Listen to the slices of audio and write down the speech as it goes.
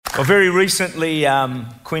Well, very recently,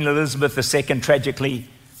 Queen Elizabeth II tragically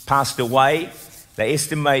passed away. They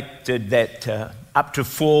estimated that up to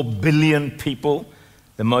 4 billion people,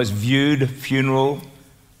 the most viewed funeral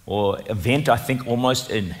or event, I think,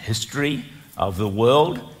 almost in history of the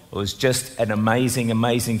world. It was just an amazing,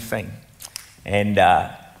 amazing thing. And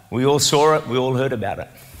we all saw it, we all heard about it.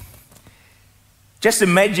 Just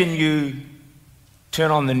imagine you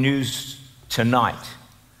turn on the news tonight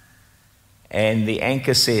and the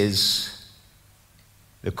anchor says,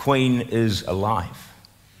 the Queen is alive.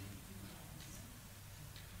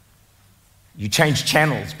 You change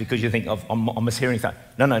channels because you think, I'm mishearing something.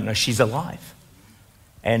 No, she's alive.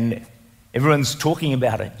 And everyone's talking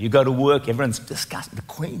about it. You go to work, everyone's discussing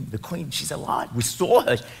the Queen, she's alive. We saw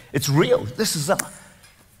her, it's real. It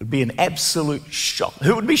would be an absolute shock.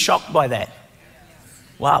 Who would be shocked by that?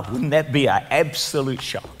 Wow, wouldn't that be an absolute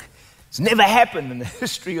shock? It's never happened in the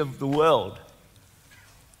history of the world.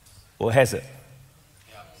 Or has it?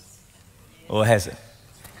 Or has it?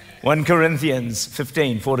 1 Corinthians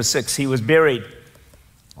 15, 4-6, he was buried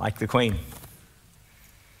like the Queen.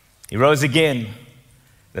 He rose again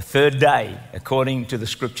the third day, according to the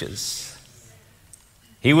scriptures.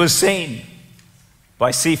 He was seen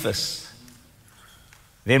by Cephas,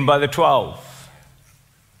 then by the 12.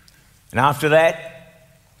 And after that,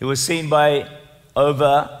 he was seen by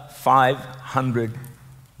over 500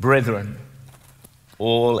 brethren,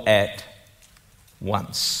 all at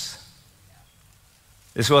once.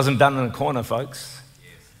 This wasn't done in a corner, folks.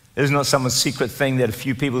 This is not some secret thing that a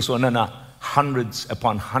few people saw. No. Hundreds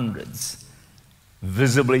upon hundreds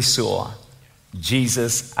visibly saw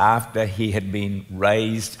Jesus after he had been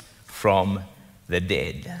raised from the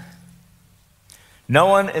dead. No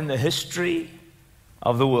one in the history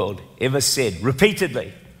of the world ever said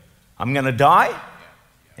repeatedly, I'm going to die,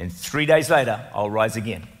 and 3 days later, I'll rise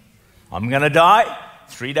again. I'm going to die,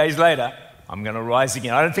 3 days later, I'm going to rise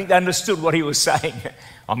again. I don't think they understood what he was saying.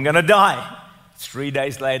 I'm going to die. 3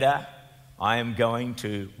 days later, I am going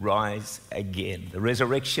to rise again. The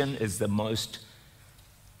resurrection is the most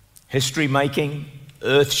history-making,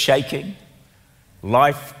 earth-shaking,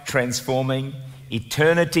 life-transforming,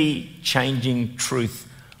 eternity-changing truth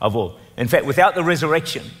of all. In fact, without the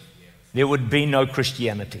resurrection, there would be no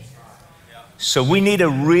Christianity. So we need to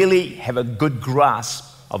really have a good grasp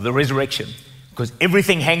of the resurrection because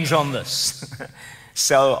everything hangs on this.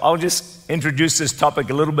 So I'll just introduce this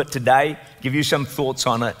topic a little bit today, give you some thoughts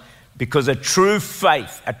on it, because a true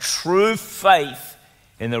faith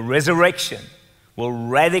in the resurrection will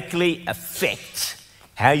radically affect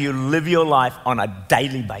how you live your life on a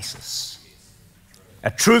daily basis.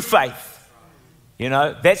 A true faith,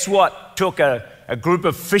 that's what took a group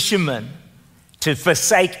of fishermen to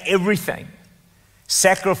forsake everything,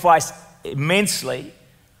 sacrifice immensely,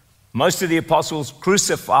 most of the apostles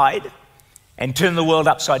crucified, and turn the world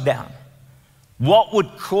upside down. What would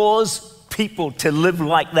cause people to live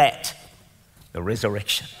like that? The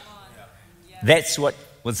resurrection. That's what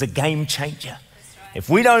was a game changer. If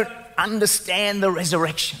we don't understand the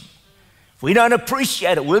resurrection, if we don't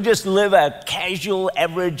appreciate it, we'll just live a casual,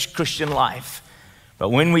 average Christian life. But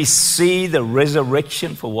when we see the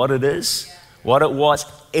resurrection for what it is, what it was,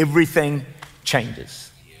 everything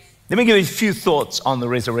changes. Let me give you a few thoughts on the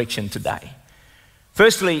resurrection today.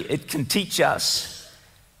 Firstly, it can teach us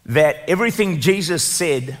that everything Jesus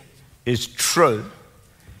said is true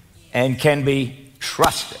and can be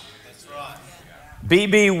trusted. That's right.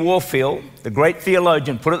 B.B. Warfield, the great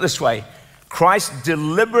theologian, put it this way: Christ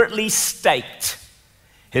deliberately staked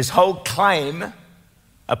his whole claim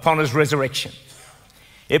upon his resurrection.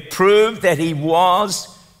 It proved that he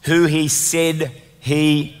was who he said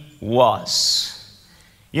he was.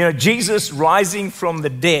 Jesus rising from the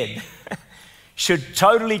dead should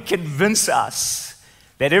totally convince us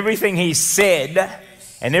that everything he said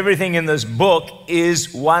and everything in this book is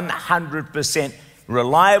 100%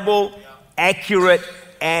 reliable, accurate,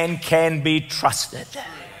 and can be trusted.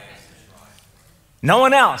 No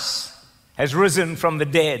one else has risen from the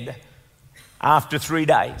dead after 3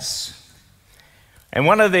 days. And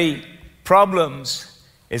one of the problems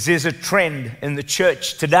is there's a trend in the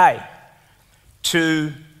church today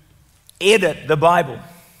to edit the Bible,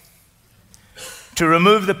 to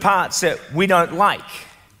remove the parts that we don't like.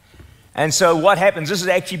 And so what happens, this is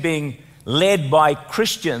actually being led by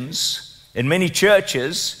Christians in many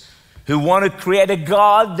churches who want to create a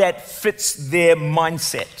God that fits their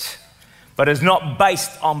mindset, but is not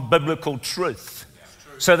based on biblical truth.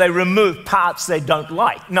 So they remove parts they don't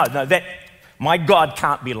like. No, that my God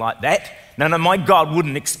can't be like that. No, my God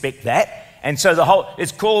wouldn't expect that. And so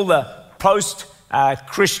it's called the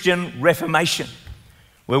post-Christian Reformation,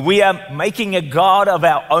 where we are making a God of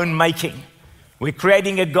our own making. We're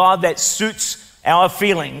creating a God that suits our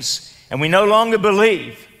feelings, and we no longer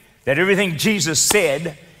believe that everything Jesus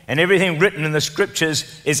said and everything written in the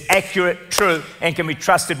scriptures is accurate, true, and can be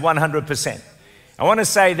trusted 100%. I want to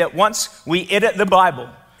say that once we edit the Bible,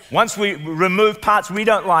 once we remove parts we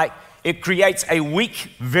don't like, it creates a weak,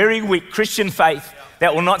 very weak Christian faith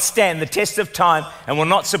that will not stand the test of time and will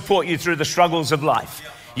not support you through the struggles of life.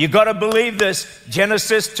 You've got to believe this,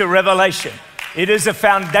 Genesis to Revelation. It is the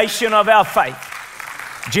foundation of our faith.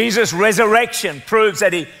 Jesus' resurrection proves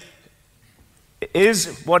that he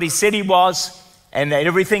is what he said he was, and that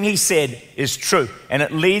everything he said is true. And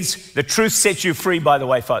it leads, the truth sets you free, by the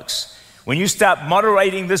way, folks. When you start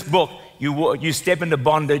moderating this book, you step into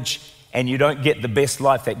bondage and you don't get the best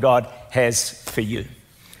life that God has for you.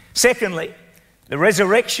 Secondly, the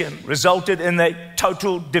resurrection resulted in the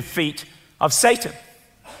total defeat of Satan.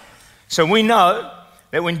 So we know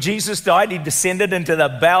that when Jesus died, he descended into the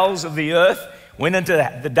bowels of the earth, went into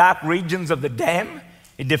the dark regions of the dam.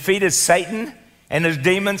 He defeated Satan and his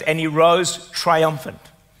demons, and he rose triumphant.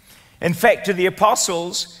 In fact, to the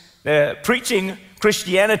apostles, preaching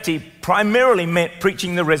Christianity primarily meant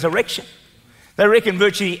preaching the resurrection. They reckon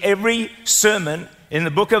virtually every sermon in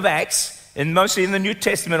the book of Acts, and mostly in the New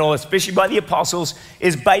Testament, or especially by the apostles,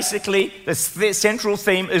 is basically the central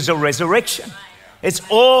theme is the resurrection. It's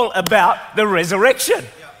all about the resurrection.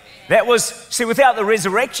 Without the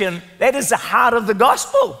resurrection, that is the heart of the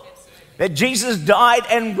gospel. That Jesus died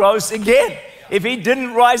and rose again. If he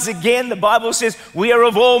didn't rise again, the Bible says, we are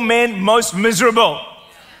of all men most miserable.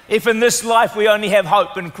 If in this life we only have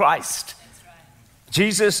hope in Christ.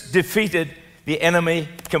 Jesus defeated the enemy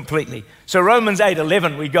completely. So Romans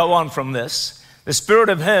 8:11, we go on from this. The spirit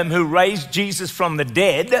of him who raised Jesus from the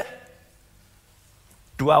dead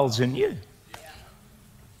dwells in you.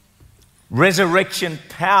 Resurrection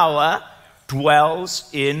power dwells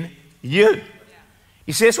in you.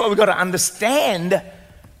 You see, that's why we've got to understand.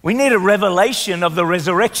 We need a revelation of the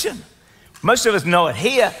resurrection. Most of us know it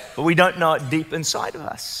here, but we don't know it deep inside of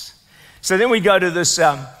us. So then we go to this,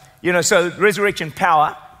 so resurrection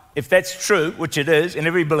power, if that's true, which it is in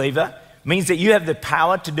every believer, means that you have the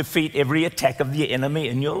power to defeat every attack of the enemy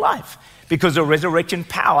in your life, because the resurrection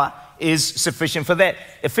power is sufficient for that.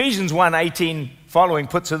 Ephesians 1:18 following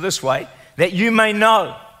puts it this way, that you may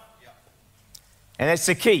know. And that's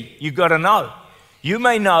the key. You've got to know. You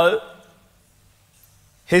may know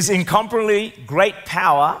his incomparably great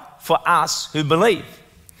power for us who believe.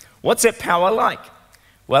 What's that power like?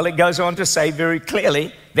 Well, it goes on to say very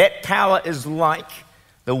clearly, that power is like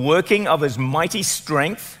the working of his mighty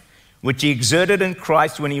strength, which he exerted in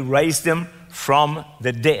Christ when he raised him from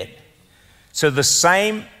the dead. So the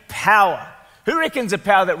same power. Who reckons the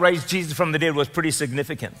power that raised Jesus from the dead was pretty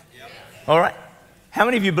significant? All right. How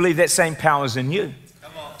many of you believe that same power is in you?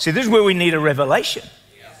 See, this is where we need a revelation,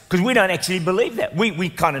 because we don't actually believe that. We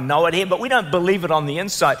kind of know it here, but we don't believe it on the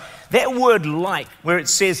inside. That word like, where it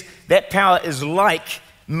says that power is like,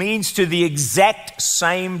 means to the exact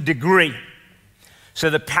same degree. So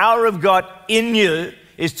the power of God in you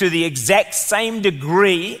is to the exact same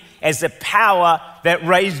degree as the power that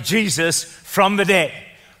raised Jesus from the dead.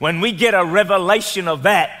 When we get a revelation of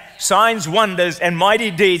that, signs, wonders, and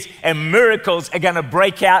mighty deeds and miracles are going to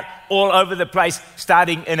break out all over the place,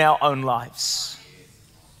 starting in our own lives.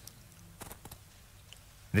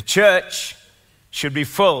 The church should be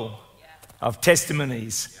full of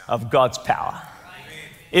testimonies of God's power.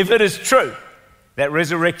 If it is true that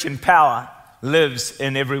resurrection power lives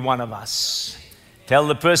in every one of us, tell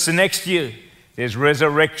the person next to you, there's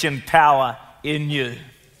resurrection power in you.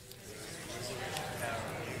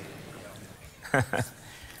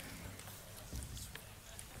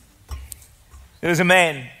 There was a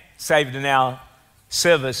man saved in our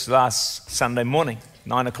service last Sunday morning,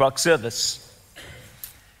 9 o'clock service.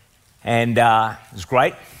 And it was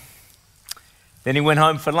great. Then he went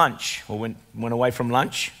home for lunch, or went away from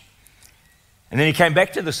lunch. And then he came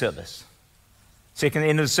back to the service.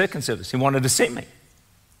 End of the second service. He wanted to see me.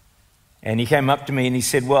 And he came up to me and he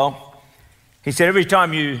said, every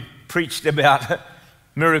time you preached about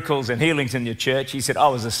miracles and healings in your church, he said, I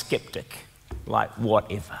was a skeptic, like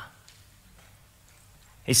whatever.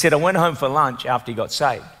 He said, I went home for lunch after he got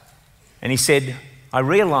saved. And he said, I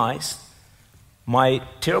realized my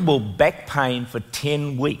terrible back pain for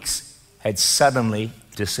 10 weeks had suddenly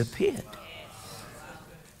disappeared.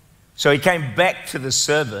 So he came back to the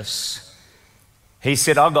service. He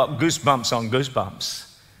said, I got goosebumps on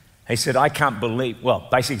goosebumps. He said, I can't believe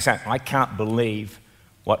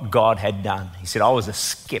what God had done. He said, I was a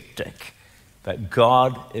skeptic, but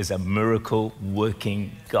God is a miracle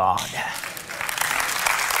working God.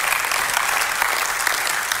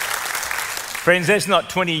 Friends, that's not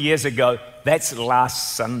 20 years ago. That's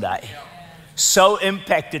last Sunday. So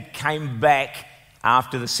impacted, came back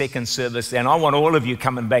after the second service. And I want all of you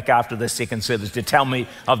coming back after the second service to tell me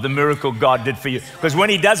of the miracle God did for you. Because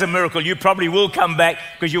when he does a miracle, you probably will come back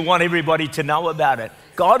because you want everybody to know about it.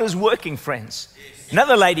 God is working, friends.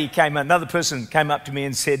 Another person came up to me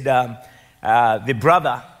and said their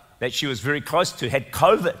brother that she was very close to had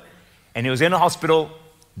COVID. And he was in a hospital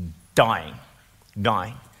dying.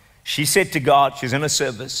 She said to God, she's in a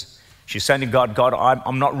service, she's saying to God,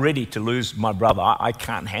 I'm not ready to lose my brother. I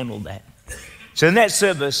can't handle that. So in that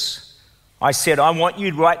service, I said, I want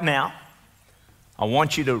you right now, I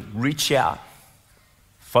want you to reach out,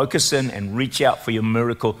 focus in and reach out for your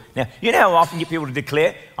miracle. Now, you know how often you get people to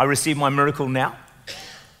declare, I receive my miracle now?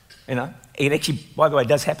 You know, it actually, by the way,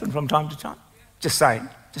 does happen from time to time. Just saying,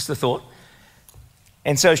 just a thought.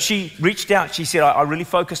 And so she reached out. She said, I really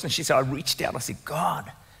focused. And she said, I reached out. I said,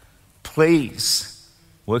 God, please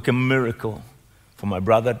work a miracle for my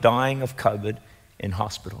brother dying of COVID in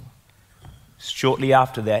hospital. Shortly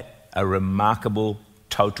after that, a remarkable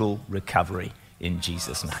total recovery in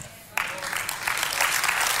Jesus' name.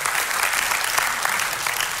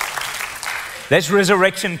 That's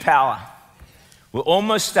resurrection power. We're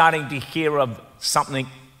almost starting to hear of something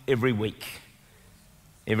every week.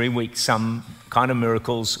 Every week, some kind of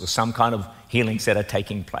miracles or some kind of healings that are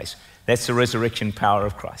taking place. That's the resurrection power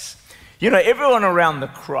of Christ. You know, everyone around the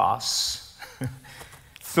cross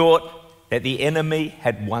thought that the enemy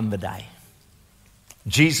had won the day.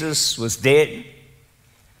 Jesus was dead.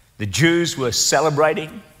 The Jews were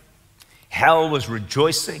celebrating. Hell was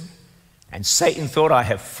rejoicing. And Satan thought, I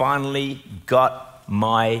have finally got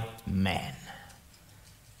my man.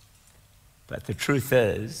 But the truth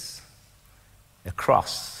is, the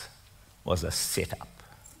cross was a setup.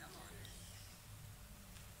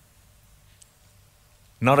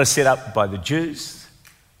 Not a setup by the Jews,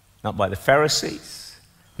 not by the Pharisees,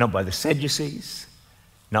 not by the Sadducees,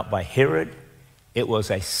 not by Herod. It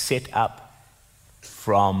was a setup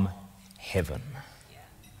from heaven.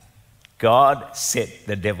 God set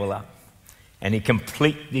the devil up and he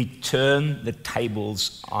completely turned the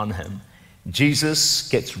tables on him. Jesus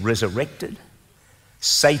gets resurrected,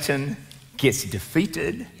 Satan gets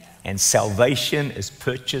defeated, and salvation is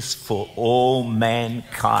purchased for all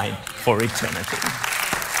mankind for eternity.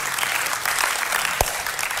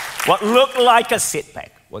 What looked like a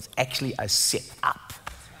setback was actually a setup.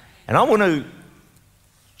 And I want to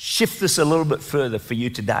shift this a little bit further for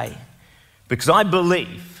you today, because I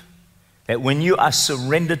believe that when you are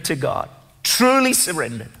surrendered to God, truly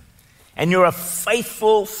surrendered, and you're a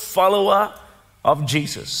faithful follower of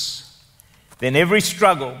Jesus, then every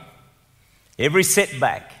struggle, every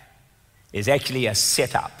setback is actually a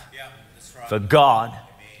setup for God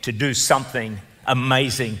to do something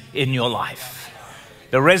amazing in your life.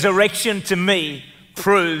 The resurrection to me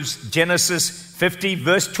proves Genesis 50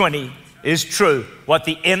 verse 20 is true. What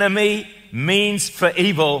the enemy means for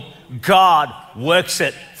evil, God works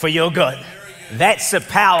it for your good. That's the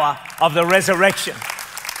power of the resurrection.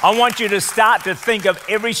 I want you to start to think of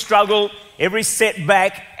every struggle, every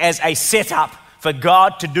setback as a setup for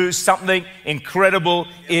God to do something incredible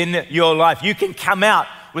in your life. You can come out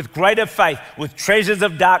with greater faith, with treasures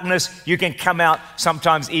of darkness. You can come out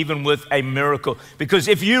sometimes even with a miracle. Because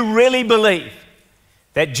if you really believe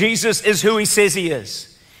that Jesus is who he says he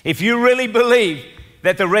is, if you really believe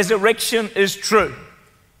that the resurrection is true,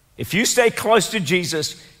 if you stay close to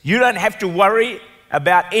Jesus, you don't have to worry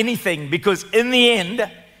about anything, because in the end,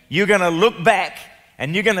 you're going to look back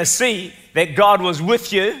and you're going to see that God was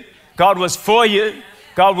with you, God was for you,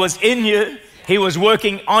 God was in you, he was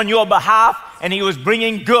working on your behalf, and he was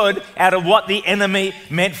bringing good out of what the enemy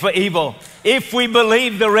meant for evil. If we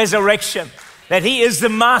believe the resurrection, that he is the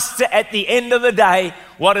master at the end of the day,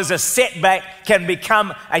 what is a setback can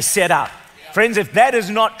become a setup. Friends, if that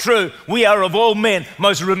is not true, we are of all men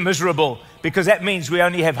most miserable, because that means we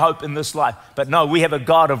only have hope in this life. But no, we have a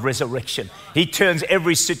God of resurrection. He turns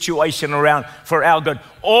every situation around for our good.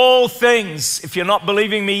 All things, if you're not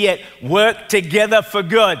believing me yet, work together for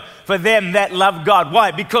good for them that love God. Why?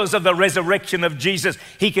 Because of the resurrection of Jesus,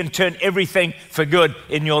 he can turn everything for good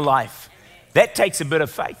in your life. That takes a bit of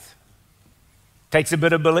faith. Takes a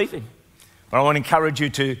bit of believing. But I want to encourage you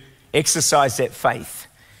to exercise that faith.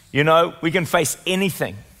 You know, we can face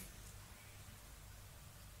anything.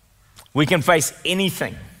 We can face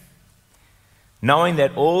anything, knowing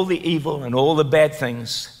that all the evil and all the bad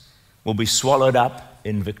things will be swallowed up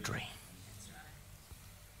in victory.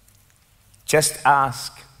 Just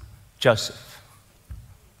ask Joseph.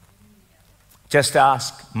 Just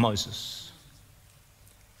ask Moses.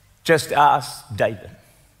 Just ask David.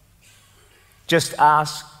 Just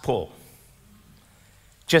ask Paul.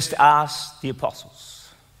 Just ask the apostles.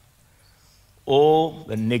 All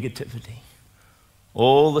the negativity,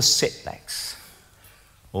 all the setbacks,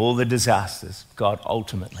 all the disasters, God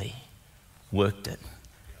ultimately worked it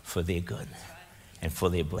for their good and for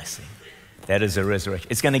their blessing. That is a resurrection.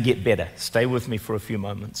 It's going to get better. Stay with me for a few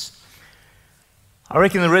moments. I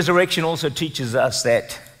reckon the resurrection also teaches us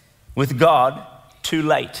that with God, too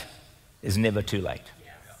late is never too late.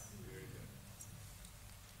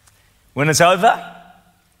 When it's over,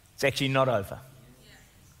 it's actually not over.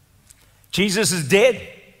 Jesus is dead.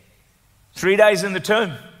 3 days in the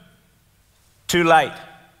tomb. Too late.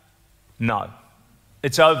 No.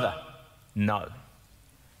 It's over. No.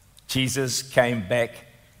 Jesus came back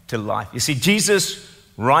to life. You see, Jesus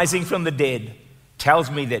rising from the dead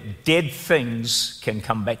tells me that dead things can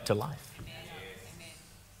come back to life.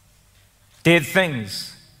 Dead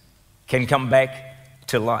things can come back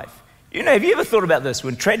to life. You know, have you ever thought about this?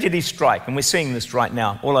 When tragedies strike, and we're seeing this right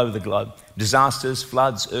now all over the globe, disasters,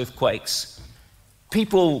 floods, earthquakes,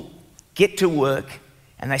 people get to work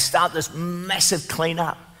and they start this massive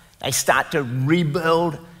cleanup. They start to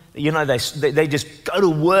rebuild. You know, they just go to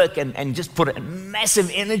work and just put a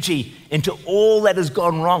massive energy into all that has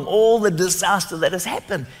gone wrong, all the disaster that has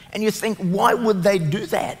happened. And you think, why would they do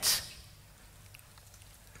that?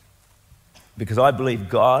 Because I believe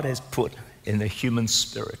God has put in the human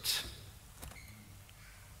spirit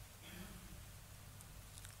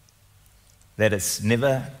that it's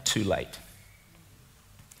never too late.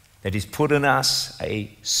 That He's put in us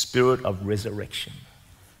a spirit of resurrection.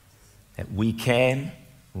 That we can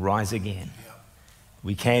rise again.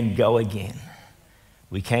 We can go again.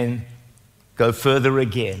 We can go further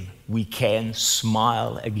again. We can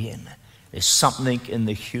smile again. There's something in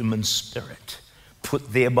the human spirit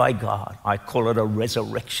put there by God. I call it a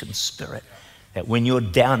resurrection spirit. That when you're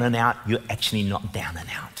down and out, you're actually not down and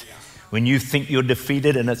out. When you think you're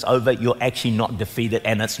defeated and it's over, you're actually not defeated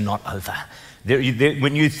and it's not over.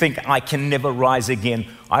 When you think, I can never rise again,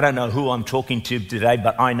 I don't know who I'm talking to today,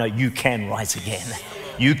 but I know you can rise again.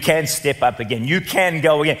 You can step up again. You can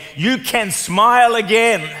go again. You can smile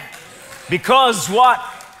again. Because what?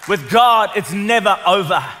 With God, it's never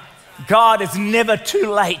over. God, it's never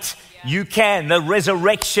too late. You can. The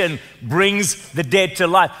resurrection brings the dead to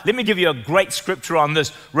life. Let me give you a great scripture on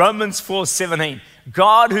this. Romans 4:17.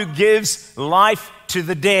 God who gives life to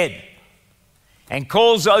the dead and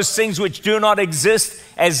calls those things which do not exist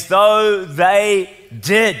as though they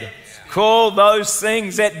did. Call those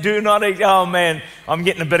things that do not exist. Oh man, I'm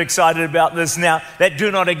getting a bit excited about this now. That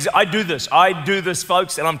do not exist. I do this,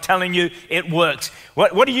 folks, and I'm telling you, it works.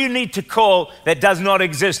 What do you need to call that does not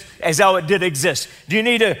exist as though it did exist? Do you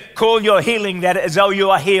need to call your healing that as though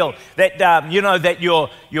you are healed? That that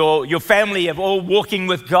your family have all walking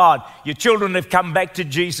with God. Your children have come back to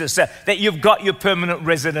Jesus. That you've got your permanent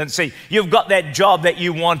residency. You've got that job that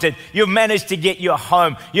you wanted. You've managed to get your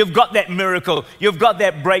home. You've got that miracle. You've got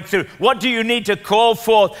that breakthrough. What do you need to call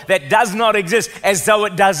forth that does not exist as though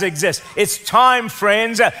it does exist? It's time,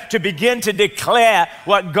 friends, to begin to declare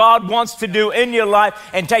what God wants to do in your life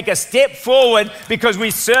and take a step forward, because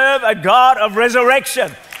we serve a God of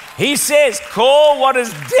resurrection. He says, call what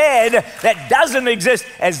is dead that doesn't exist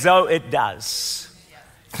as though it does.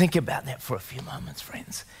 Think about that for a few moments,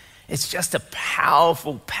 friends. It's just a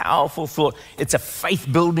powerful, powerful thought. It's a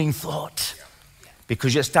faith-building thought,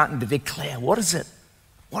 because you're starting to declare, what is it?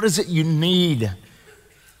 What is it you need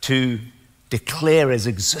to declare as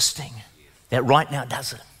existing that right now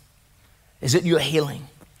does it? Is it your healing?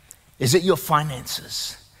 Is it your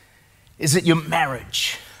finances? Is it your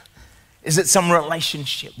marriage? Is it some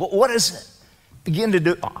relationship? What is it? Begin to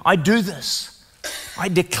do. I do this. I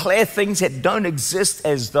declare things that don't exist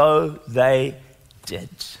as though they did.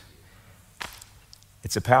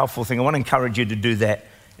 It's a powerful thing. I want to encourage you to do that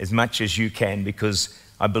as much as you can, because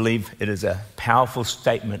I believe it is a powerful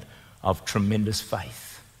statement of tremendous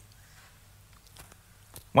faith.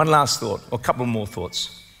 One last thought, or a couple more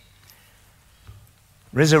thoughts.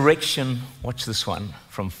 Resurrection, watch this one,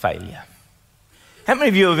 from failure. How many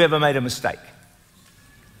of you have ever made a mistake?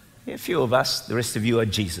 Yeah, a few of us. The rest of you are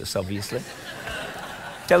Jesus, obviously.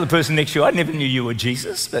 Tell the person next to you, I never knew you were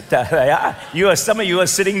Jesus, but they are. Some of you are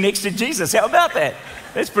sitting next to Jesus. How about that?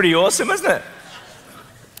 That's pretty awesome, isn't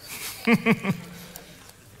it?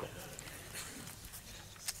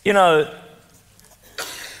 You know,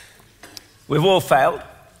 we've all failed.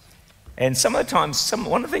 And some of the times,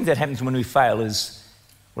 one of the things that happens when we fail is,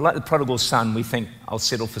 we're like the prodigal son. We think, I'll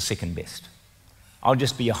settle for second best. I'll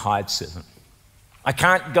just be a hired servant. I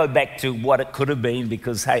can't go back to what it could have been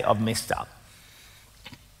because, hey, I've messed up.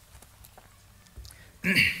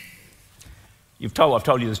 I've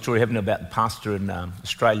told you the story, haven't I, about the pastor in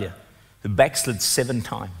Australia who backslid 7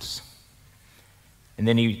 times. And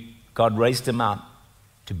then God raised him up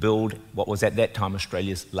to build what was at that time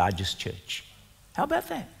Australia's largest church. How about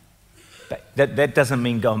that? That doesn't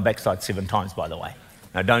mean go and backslide 7 times, by the way.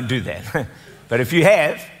 No, don't do that. But if you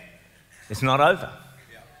have, it's not over.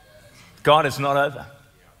 God, it's not over.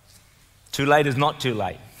 Too late is not too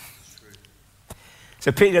late.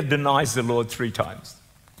 So Peter denies the Lord 3 times.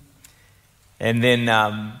 And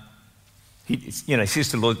then he says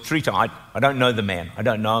to the Lord 3 times, I don't know the man. I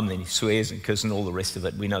don't know him. Then he swears and curses and all the rest of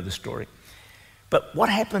it. We know the story. But what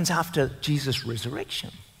happens after Jesus'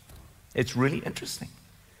 resurrection? It's really interesting.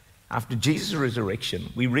 After Jesus'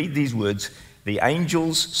 resurrection, we read these words, the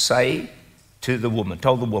angels say to the woman,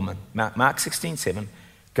 told the woman, Mark 16:7,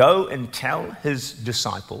 go and tell his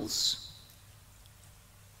disciples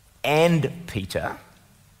and Peter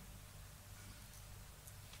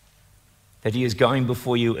that he is going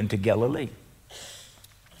before you into Galilee.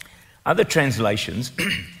 Other translations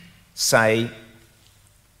say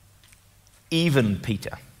even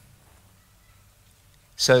Peter.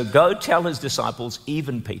 So go tell his disciples,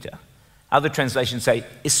 even Peter. Other translations say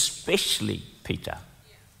especially Peter.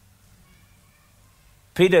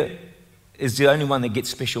 Peter is the only one that gets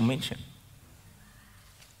special mention.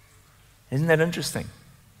 Isn't that interesting?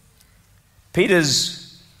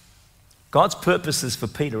 God's purposes for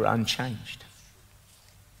Peter are unchanged.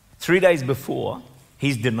 3 days before,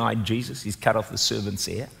 he's denied Jesus. He's cut off the servant's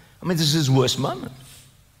ear. I mean, this is his worst moment.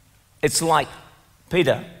 It's like,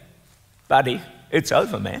 Peter, buddy, it's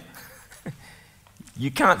over, man.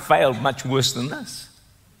 You can't fail much worse than this.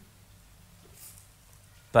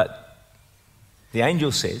 But the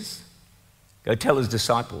angel says, go tell his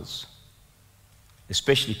disciples,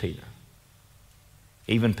 especially Peter,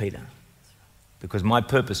 even Peter, because my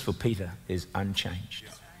purpose for Peter is unchanged.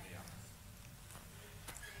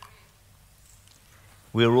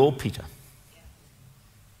 We're all Peter.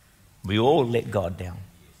 We all let God down.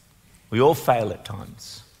 We all fail at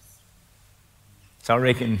times. So I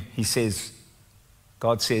reckon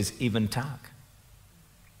God says, even Tak.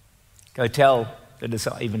 Go tell the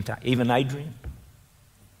disciples, even Tak, even Adrian,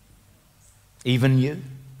 even you,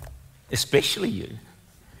 especially you.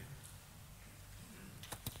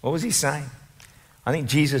 What was he saying? I think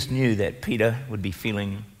Jesus knew that Peter would be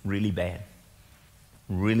feeling really bad,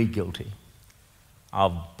 really guilty.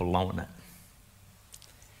 I've blown it.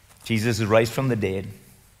 Jesus is raised from the dead.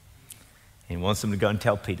 He wants them to go and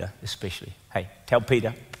tell Peter, especially, hey, tell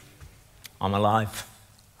Peter, I'm alive.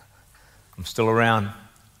 I'm still around.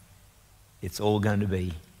 It's all going to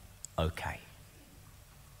be okay.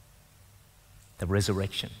 The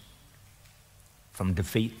resurrection from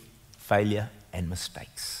defeat, failure, and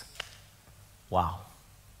mistakes. Wow.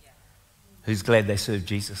 Yeah. Who's glad they serve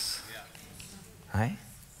Jesus? Yeah. Hey?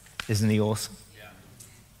 Isn't he awesome? Yeah.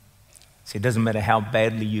 See, it doesn't matter how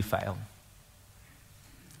badly you fail.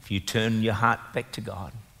 If you turn your heart back to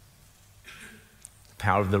God, the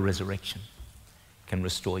power of the resurrection can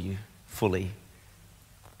restore you fully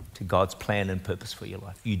to God's plan and purpose for your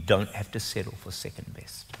life. You don't have to settle for second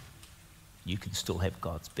best. You can still have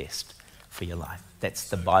God's best for your life. That's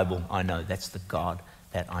the Bible I know. That's the God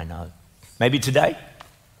that I know. Maybe today,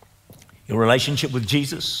 your relationship with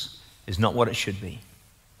Jesus is not what it should be.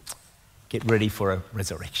 Get ready for a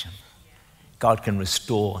resurrection. God can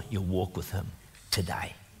restore your walk with him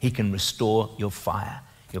today. He can restore your fire,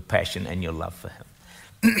 your passion, and your love for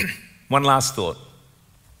him. One last thought.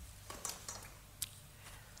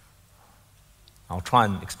 I'll try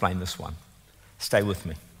and explain this one. Stay with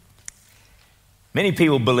me. Many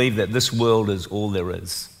people believe that this world is all there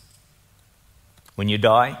is. When you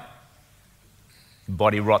die, your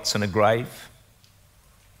body rots in a grave.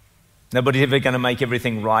 Nobody's ever going to make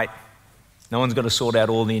everything right. No one's got to sort out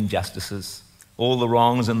all the injustices, all the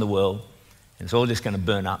wrongs in the world. And it's all just going to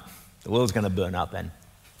burn up. The world's going to burn up and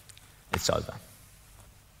it's over.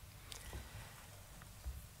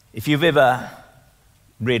 If you've ever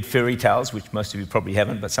read fairy tales, which most of you probably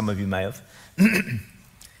haven't, but some of you may have,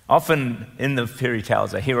 often in the fairy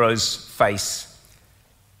tales, the heroes face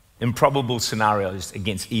improbable scenarios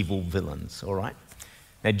against evil villains, all right?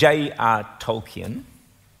 Now, J.R. Tolkien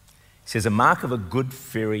says a mark of a good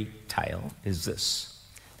fairy tale is this,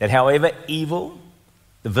 that however evil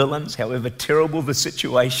the villains, however terrible the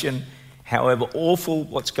situation, however awful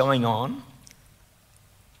what's going on,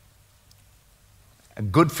 a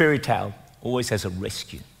good fairy tale always has a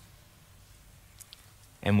rescue.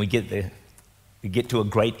 And we get to a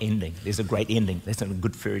great ending. There's a great ending. There's a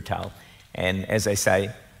good fairy tale. And as they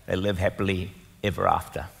say, they live happily ever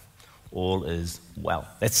after. all is well.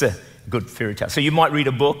 That's a good fairy tale. So you might read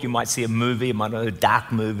a book, you might see a movie, you might know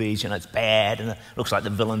dark movies, it's bad, and it looks like the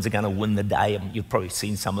villains are going to win the day. And you've probably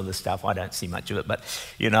seen some of the stuff. I don't see much of it, but,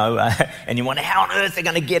 and you wonder how on earth they're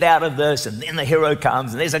going to get out of this. And then the hero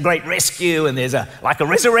comes, and there's a great rescue, and there's a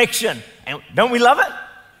resurrection. And don't we love it?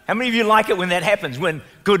 How many of you like it when that happens, when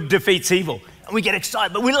good defeats evil? And we get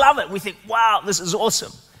excited, but we love it. We think, wow, this is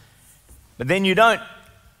awesome. But then you don't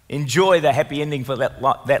enjoy the happy ending for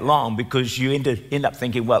that long, because you end up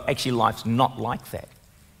thinking, well, actually life's not like that.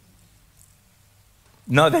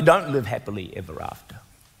 No, they don't live happily ever after.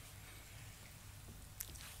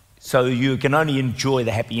 So you can only enjoy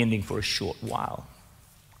the happy ending for a short while.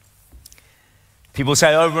 People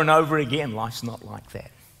say over and over again, life's not like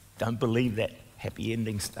that. Don't believe that happy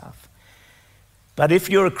ending stuff. But if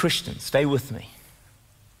you're a Christian, stay with me,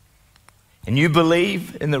 and you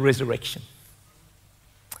believe in the resurrection,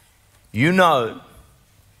 you know,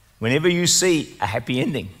 whenever you see a happy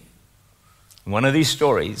ending in one of these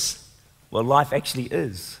stories, well, life actually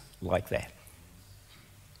is like that.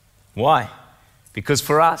 Why? Because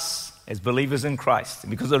for us, as believers in Christ,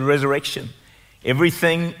 and because of the resurrection,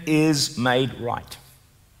 everything is made right.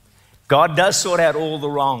 God does sort out all the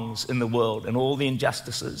wrongs in the world and all the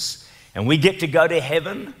injustices, and we get to go to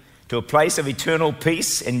heaven, to a place of eternal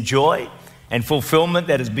peace and joy and fulfillment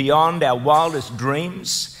that is beyond our wildest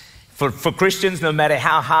dreams. For Christians, no matter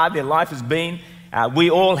how hard their life has been, we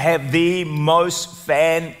all have the most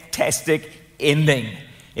fantastic ending.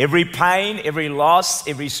 Every pain, every loss,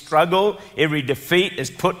 every struggle, every defeat is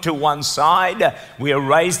put to one side. We are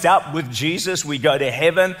raised up with Jesus. We go to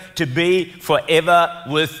heaven to be forever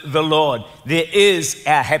with the Lord. There is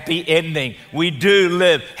our happy ending. We do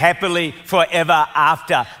live happily forever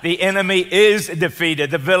after. The enemy is defeated.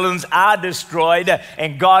 The villains are destroyed.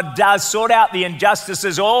 And God does sort out the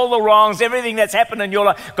injustices, all the wrongs, everything that's happened in your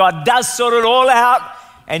life. God does sort it all out.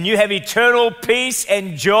 And you have eternal peace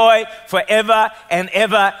and joy forever and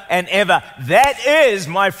ever and ever. That is,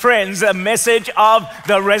 my friends, the message of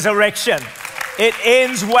the resurrection. It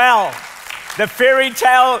ends well. The fairy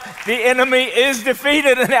tale, the enemy is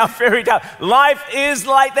defeated in our fairy tale. Life is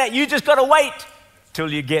like that. You just got to wait till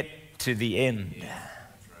you get to the end.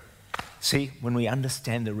 See, when we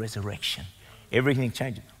understand the resurrection, everything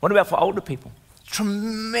changes. What about for older people?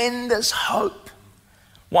 Tremendous hope.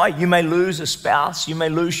 Why? You may lose a spouse, you may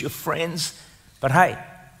lose your friends, but hey,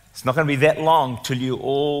 it's not going to be that long till you're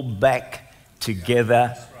all back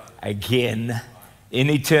together again in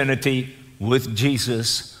eternity with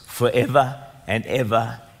Jesus forever and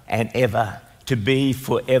ever and ever, to be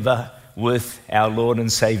forever with our Lord and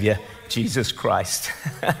Savior, Jesus Christ.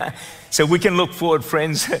 So we can look forward,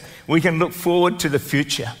 friends. We can look forward to the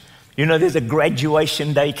future. There's a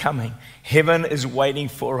graduation day coming. Heaven is waiting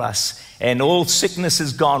for us. And all sickness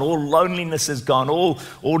is gone. All loneliness is gone.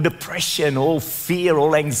 All depression, all fear,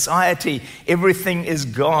 all anxiety. Everything is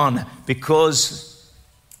gone because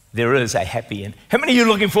there is a happy end. How many of you are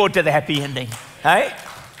looking forward to the happy ending? Hey?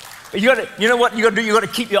 You know what you got to do? You got to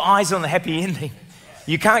keep your eyes on the happy ending.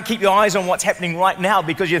 You can't keep your eyes on what's happening right now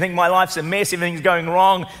because you think my life's a mess, everything's going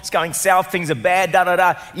wrong, it's going south, things are bad,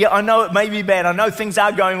 da-da-da. Yeah, I know it may be bad, I know things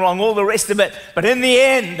are going wrong, all the rest of it, but in the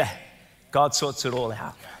end, God sorts it all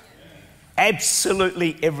out.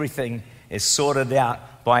 Absolutely everything is sorted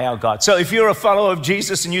out by our God. So if you're a follower of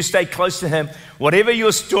Jesus and you stay close to Him, whatever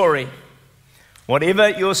your story, whatever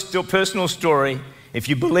your personal story, if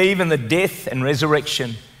you believe in the death and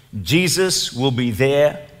resurrection, Jesus will be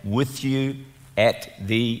there with you at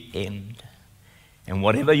the end. And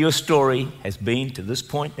whatever your story has been to this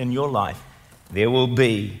point in your life, there will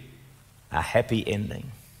be a happy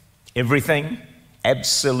ending. Everything,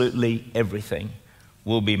 absolutely everything,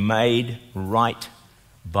 will be made right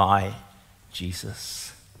by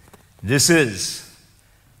Jesus. This is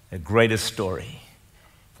the greatest story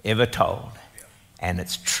ever told, and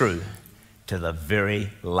it's true to the very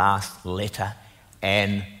last letter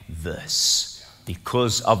and verse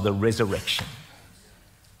because of the resurrection.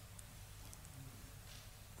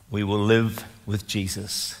 We will live with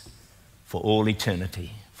Jesus for all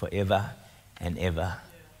eternity, forever and ever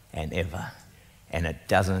and ever. And it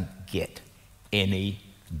doesn't get any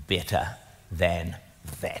better than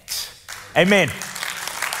that. Amen.